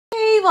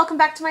welcome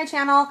back to my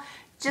channel.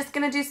 Just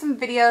gonna do some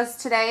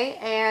videos today,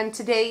 and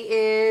today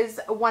is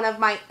one of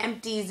my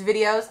empties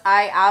videos.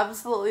 I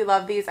absolutely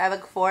love these. I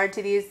look forward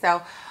to these,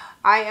 so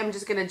I am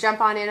just gonna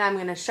jump on in. I'm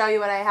gonna show you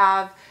what I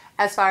have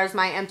as far as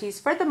my empties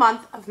for the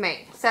month of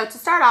May. So to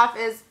start off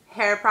is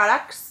hair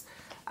products.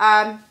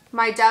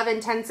 My Dove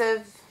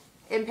Intensive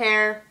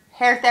Impair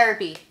Hair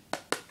Therapy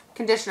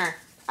Conditioner.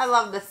 I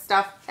love this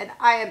stuff, and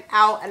I am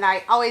out, and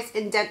I always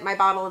indent my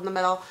bottle in the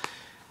middle.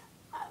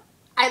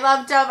 I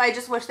love Dove. I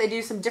just wish they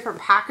do some different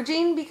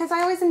packaging because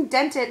I always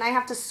indent it and I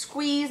have to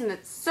squeeze and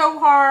it's so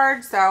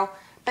hard.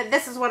 But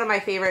this is one of my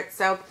favorites.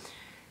 So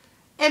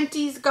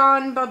empties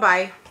gone,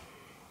 bye-bye.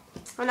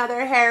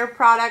 Another hair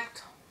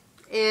product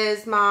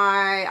is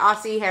my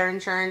Aussie hair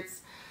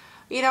insurance.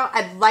 You know,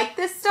 I like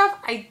this stuff.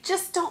 I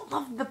just don't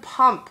love the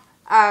pump.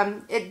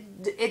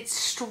 It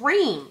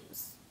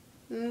streams.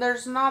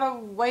 There's not a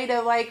way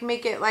to like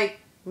make it like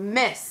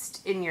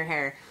mist in your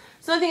hair.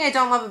 It's the only thing I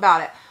don't love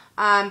about it.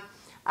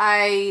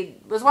 I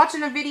was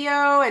watching a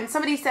video and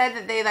somebody said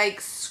that they like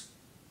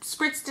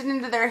spritzed it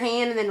into their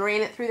hand and then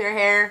ran it through their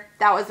hair.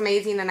 That was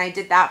amazing, and I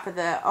did that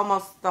for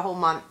almost the whole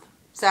month.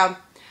 So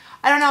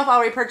I don't know if I'll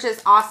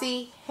repurchase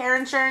Aussie hair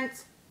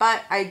insurance,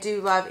 but I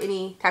do love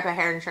any type of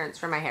hair insurance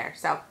for my hair,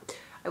 so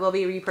I will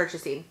be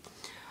repurchasing.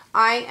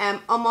 I am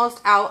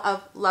almost out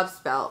of Love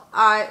Spell.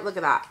 Look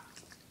at that.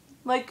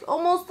 Like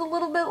almost a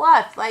little bit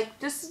left. Like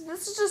this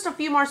is just a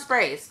few more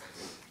sprays.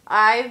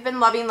 I've been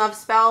loving Love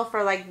Spell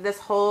for like this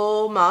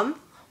whole month,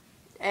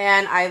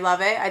 and I love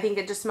it. I think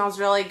it just smells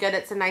really good.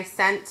 It's a nice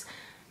scent.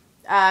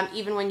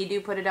 Even when you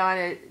do put it on,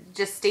 it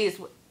just stays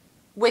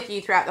with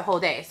you throughout the whole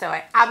day. So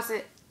I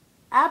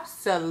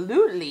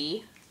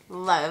absolutely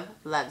love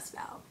Love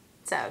Spell.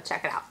 So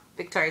check it out.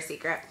 Victoria's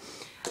Secret.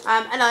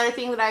 Another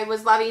thing that I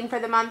was loving for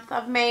the month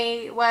of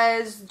May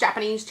was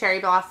Japanese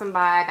Cherry Blossom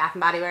by Bath &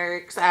 Body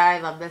Works. I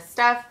love this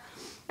stuff.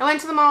 I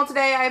went to the mall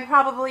today. I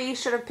probably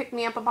should have picked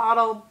me up a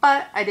bottle,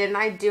 but I didn't.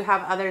 I do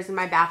have others in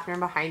my bathroom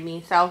behind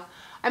me. So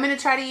I'm going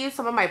to try to use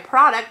some of my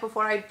product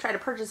before I try to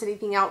purchase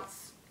anything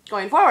else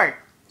going forward.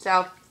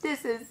 So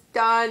this is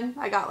done.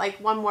 I got like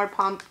one more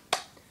pump.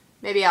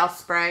 Maybe I'll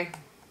spray.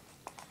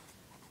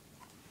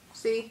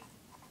 See?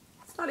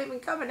 It's not even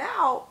coming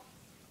out.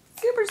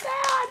 Super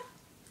sad.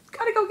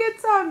 Gotta go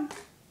get some.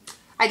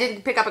 I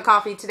did pick up a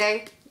coffee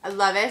today. I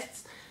love it.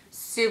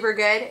 Super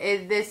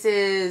good. This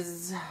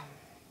is...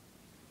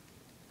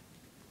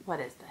 What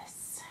is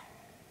this?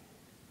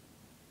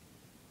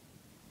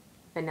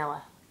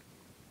 Vanilla.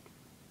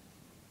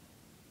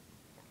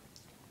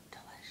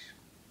 Delish.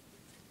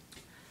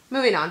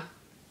 Moving on.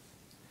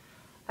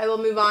 I will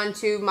move on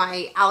to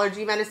my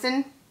allergy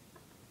medicine.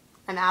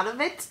 I'm out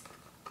of it.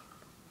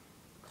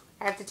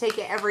 I have to take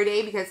it every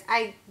day because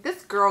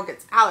this girl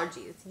gets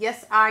allergies.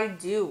 Yes, I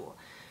do.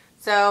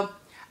 So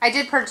I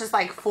did purchase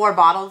like 4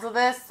 bottles of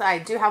this. I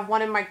do have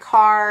one in my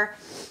car,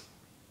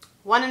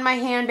 one in my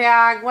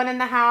handbag, one in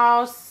the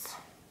house,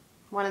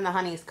 one in the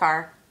honey's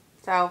car.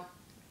 So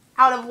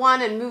out of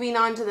one and moving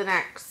on to the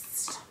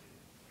next.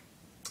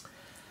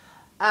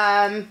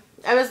 I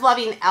was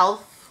loving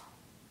e.l.f.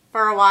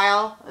 for a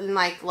while, and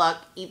like look,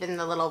 even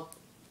the little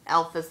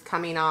e.l.f. is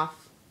coming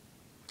off.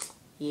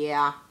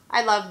 Yeah,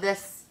 I love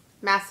this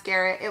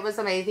mascara. It was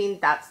amazing.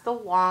 That's the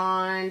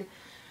wand.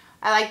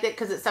 I liked it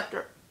because it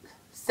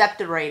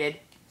separated.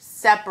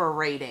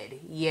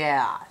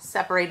 Yeah,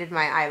 separated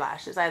my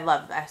eyelashes. I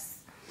love this.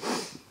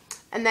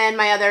 And then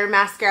my other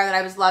mascara that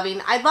I was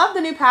loving. I love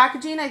the new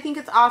packaging. I think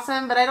it's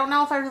awesome, but I don't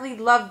know if I really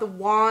love the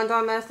wand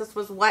on this. This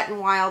was Wet n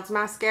Wild's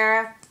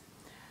mascara.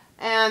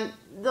 And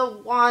the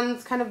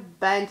wand's kind of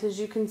bent, as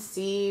you can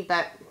see,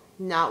 but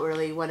not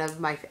really one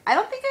of my... I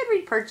don't think I'd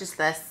repurchase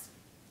this.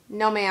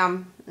 No,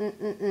 ma'am.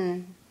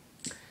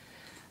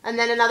 And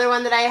then another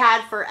one that I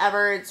had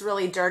forever. It's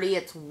really dirty.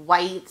 It's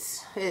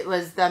white. It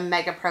was the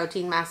Mega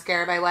Protein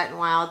Mascara by Wet n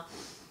Wild.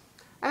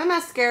 I'm a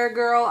mascara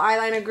girl,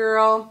 eyeliner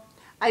girl.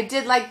 I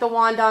did like the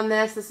wand on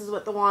this. This is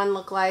what the wand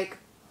looked like.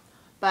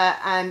 But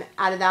I'm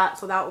out of that,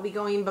 so that will be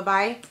going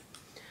bye-bye.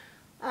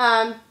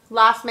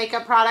 Last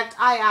makeup product.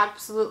 I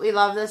absolutely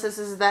love this. This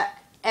is the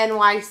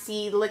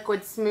NYC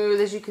Liquid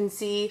Smooth, as you can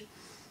see.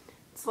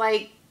 It's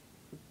like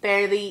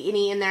barely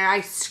any in there.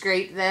 I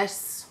scraped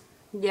this.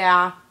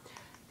 Yeah.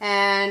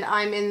 And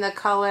I'm in the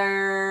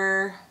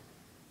color...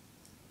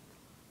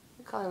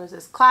 What color was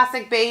this?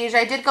 Classic Beige.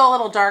 I did go a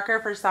little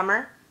darker for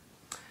summer.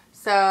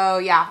 So,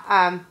 yeah.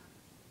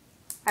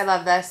 I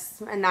love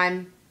this, and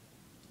I'm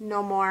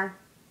no more.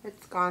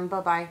 It's gone.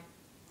 Bye-bye.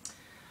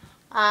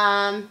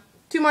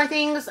 2 more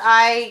things.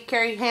 I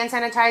carry hand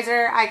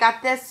sanitizer. I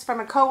got this from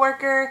a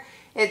coworker.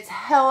 It's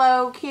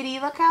Hello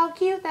Kitty. Look how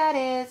cute that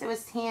is. It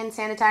was hand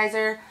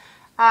sanitizer.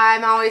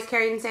 I'm always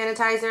carrying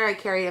sanitizer. I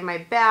carry it in my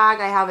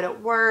bag. I have it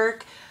at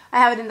work. I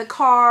have it in the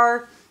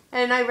car.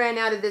 And I ran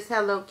out of this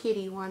Hello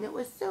Kitty one. It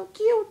was so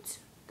cute.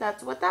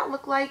 That's what that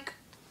looked like.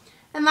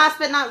 And last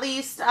but not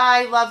least,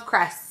 I love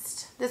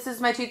Crest. This is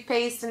my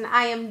toothpaste, and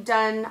I am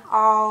done.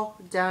 All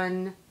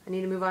done. I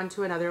need to move on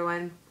to another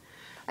one.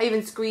 I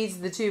even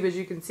squeezed the tube, as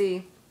you can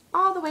see.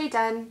 All the way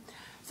done.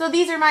 So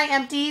these are my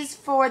empties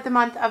for the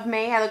month of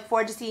May. I look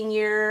forward to seeing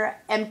your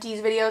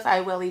empties videos.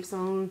 I will leave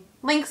some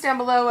links down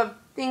below of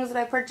things that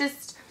I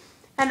purchased.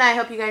 And I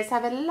hope you guys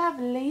have a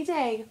lovely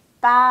day.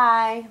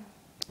 Bye.